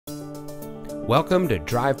Welcome to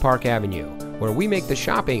Drive Park Avenue, where we make the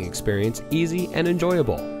shopping experience easy and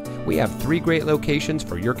enjoyable. We have 3 great locations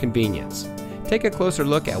for your convenience. Take a closer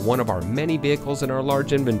look at one of our many vehicles in our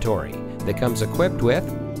large inventory that comes equipped with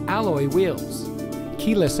alloy wheels,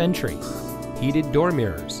 keyless entry, heated door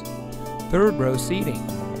mirrors, 3rd row seating,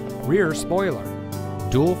 rear spoiler,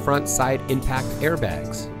 dual front side impact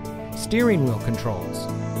airbags, steering wheel controls,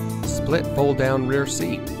 split fold-down rear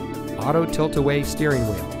seat, auto tilt-away steering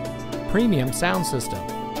wheel, premium sound system,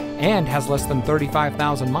 and has less than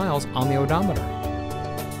 35,000 miles on the odometer.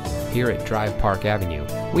 Here at Drive Park Avenue,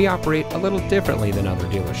 we operate a little differently than other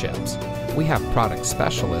dealerships. We have product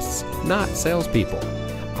specialists, not salespeople.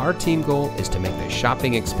 Our team goal is to make the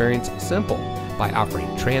shopping experience simple by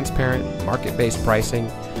offering transparent, market-based pricing,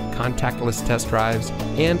 contactless test drives,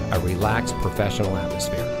 and a relaxed professional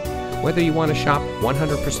atmosphere. Whether you want to shop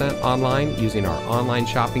 100% online using our online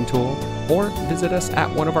shopping tool or visit us at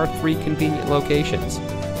one of our 3 convenient locations,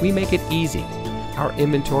 we make it easy. Our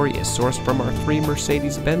inventory is sourced from our 3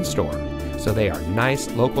 Mercedes-Benz store, so they are nice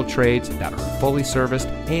local trades that are fully serviced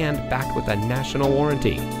and backed with a national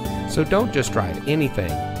warranty. So don't just drive anything,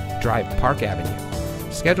 drive Park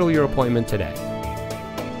Avenue. Schedule your appointment today.